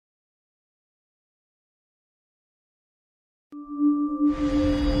Hello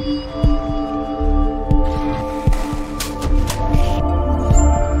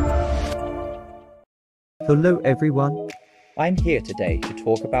everyone. I'm here today to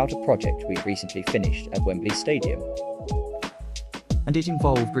talk about a project we recently finished at Wembley Stadium. And it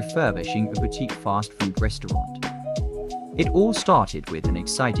involved refurbishing a boutique fast food restaurant. It all started with an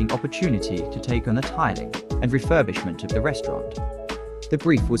exciting opportunity to take on the tiling and refurbishment of the restaurant. The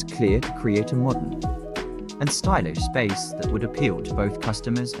brief was clear to create a modern and stylish space that would appeal to both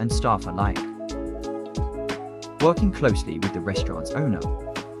customers and staff alike. Working closely with the restaurant's owner,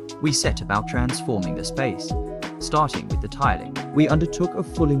 we set about transforming the space. Starting with the tiling, we undertook a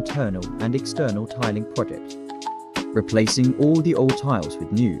full internal and external tiling project, replacing all the old tiles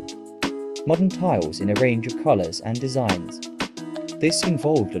with new, modern tiles in a range of colors and designs. This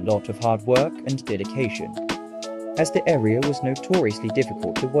involved a lot of hard work and dedication, as the area was notoriously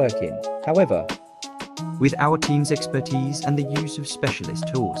difficult to work in. However, with our team's expertise and the use of specialist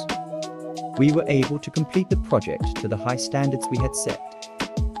tools, we were able to complete the project to the high standards we had set.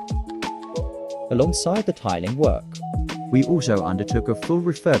 Alongside the tiling work, we also undertook a full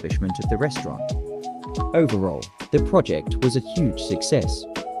refurbishment of the restaurant. Overall, the project was a huge success,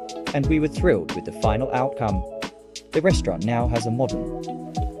 and we were thrilled with the final outcome. The restaurant now has a modern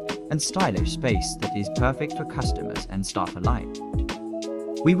and stylish space that is perfect for customers and staff alike.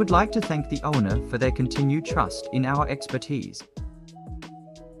 We would like to thank the owner for their continued trust in our expertise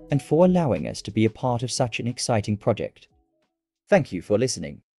and for allowing us to be a part of such an exciting project. Thank you for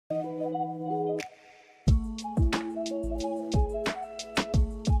listening.